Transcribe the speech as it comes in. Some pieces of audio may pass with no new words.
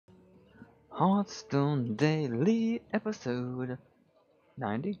Hearthstone Daily episode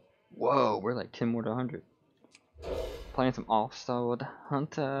 90. Whoa, we're like 10 more to 100. Playing some off-side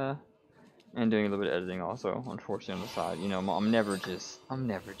hunter and doing a little bit of editing also, unfortunately on the side. You know, I'm never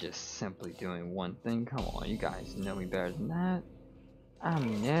just simply doing one thing. Come on, you guys know me better than that.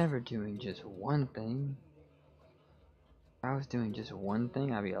 I'm never doing just one thing. If I was doing just one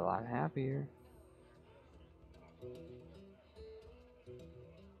thing, I'd be a lot happier.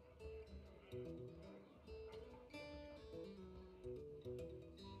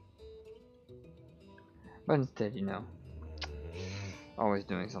 But instead, you know, always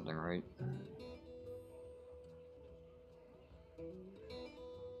doing something right.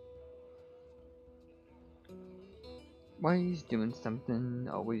 Always doing something,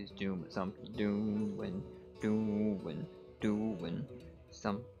 always doing something, doing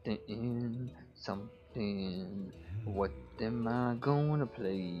something. What am I gonna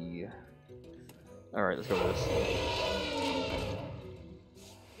play? Alright, let's go with this.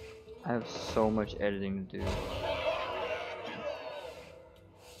 I have so much editing to do.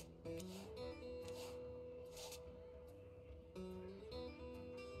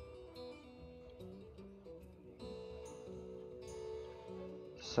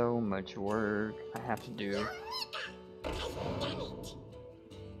 So much work I have to do.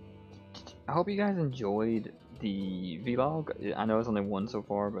 I hope you guys enjoyed the vlog. I know it's only one so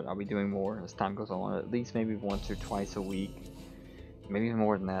far, but I'll be doing more as time goes on. At least maybe once or twice a week. Maybe even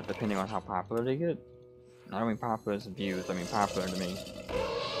more than that, depending on how popular they get. I don't mean popular as views, I mean popular to me.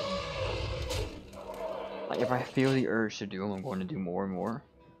 Like, if I feel the urge to do them, I'm going to do more and more.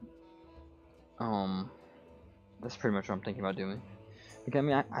 That's pretty much what I'm thinking about doing. Because, I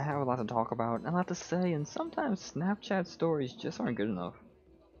mean, I have a lot to talk about and a lot to say, and sometimes Snapchat stories just aren't good enough.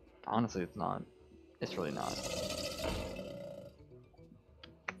 Honestly, it's not. It's really not.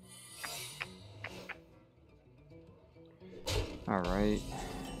 Alright.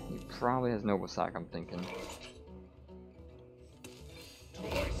 He probably has Noble Sack, I'm thinking. To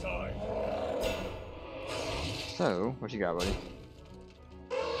my side. So, what you got, buddy?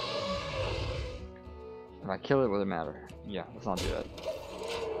 If I kill it, will it matter? Yeah, let's not do that.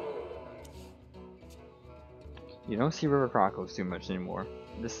 You don't see River Crocos too much anymore.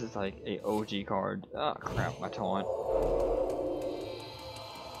 This is like a OG card. Ah, crap, my taunt.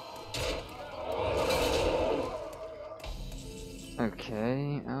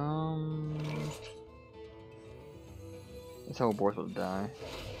 Okay, this whole board's will die.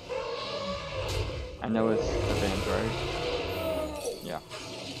 I know it's advanced, right? Yeah.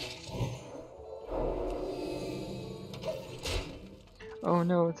 Oh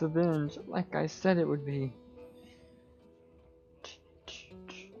no, it's Avenge, like I said it would be.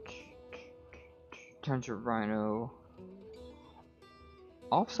 Turn to Rhino.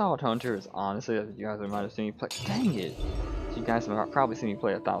 Off-Solid Hunter is honestly, as you guys might have seen me play. Dang it! You guys have probably seen me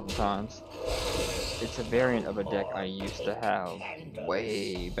play 1,000 times. It's a variant of a deck I used to have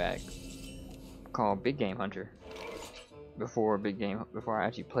way back called Big Game Hunter. Before I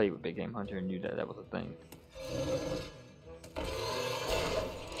actually played with Big Game Hunter and knew that that was a thing.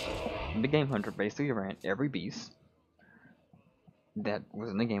 Big Game Hunter basically ran every beast that was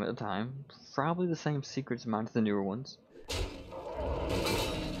in the game at the time. Probably the same secrets minus the newer ones.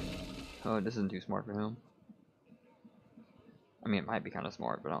 Oh, this isn't too smart for him. I mean, it might be kind of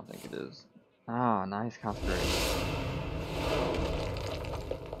smart, but I don't think it is. Ah, nice concentration.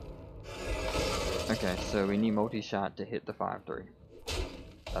 Okay, so we need multi-shot to hit the 5-3.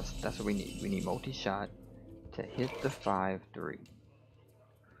 That's what we need. We need multi-shot to hit the 5-3.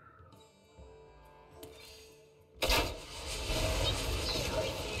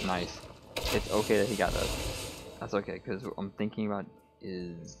 Nice. It's okay that he got that. That's okay, because what I'm thinking about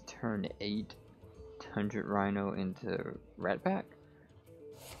is turn 8, 100 Rhino into Rat Pack.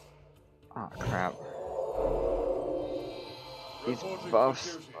 Ah, crap. These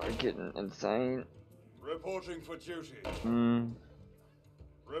buffs are getting insane. Reporting for duty.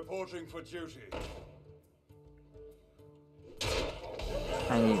 Reporting for duty.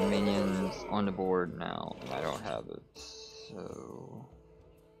 I need minions on the board now, and I don't have it, so...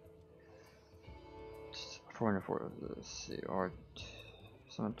 404, let's see, or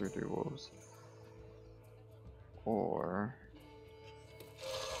summon 3/3 wolves, or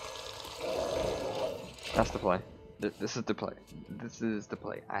that's the play. This is the play. This is the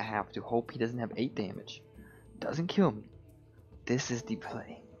play. I have to hope he doesn't have 8 damage. Doesn't kill me. This is the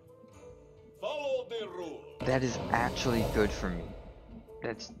play. Follow the rule. That is actually good for me.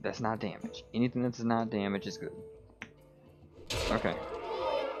 That's not damage. Anything that's not damage is good. Okay.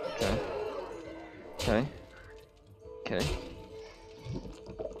 Okay. Okay. Okay.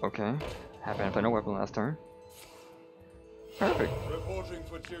 Okay. Happened to play no weapon last turn. Perfect. Reporting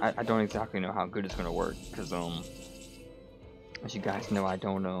for duty. I don't exactly know how good it's gonna work, because as you guys know, I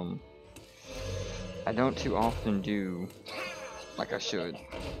don't too often do like I should.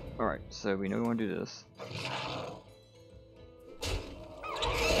 Alright, so we know we want to do this.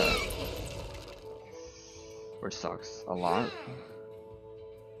 Which sucks a lot.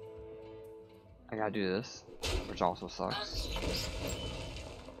 I gotta do this, which also sucks.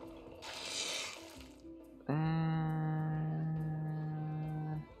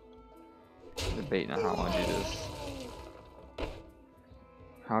 Debating on how I want to do this.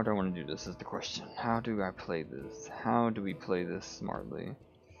 How do I want to do this is the question. How do I play this? How do we play this smartly?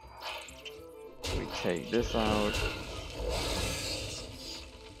 We take this out.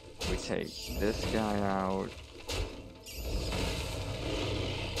 We take this guy out.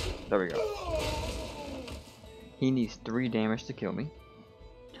 There we go. He needs 3 damage to kill me.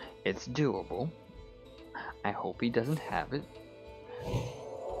 It's doable. I hope he doesn't have it.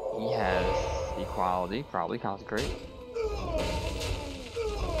 He has equality, probably consecrate.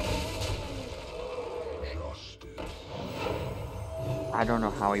 I don't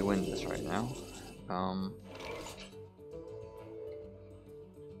know how he wins this right now.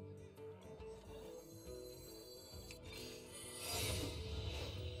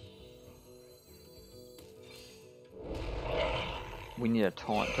 We need a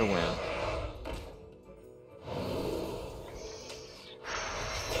taunt to win.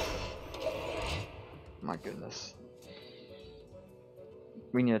 My goodness.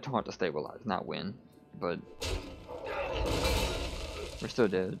 We need a taunt to stabilize, not win. But we're still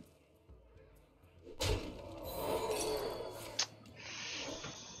dead.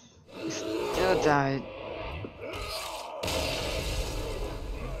 He still died.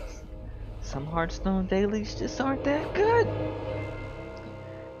 Some Hearthstone dailies just aren't that good.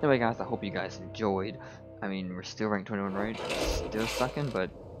 Anyway guys, I hope you guys enjoyed. I mean, we're still ranked 21, right? Still sucking,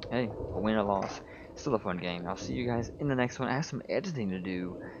 but hey, a win or loss. Still a fun game. I'll see you guys in the next one. I have some editing to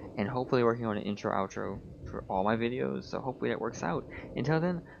do, and hopefully working on an intro outro for all my videos, so hopefully that works out. Until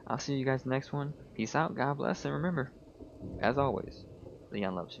then, I'll see you guys in the next one. Peace out, God bless, and remember, as always,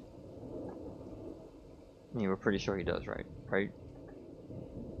 Leon loves you. I mean, we're pretty sure he does, right? Right?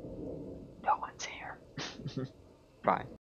 No one's here. Bye.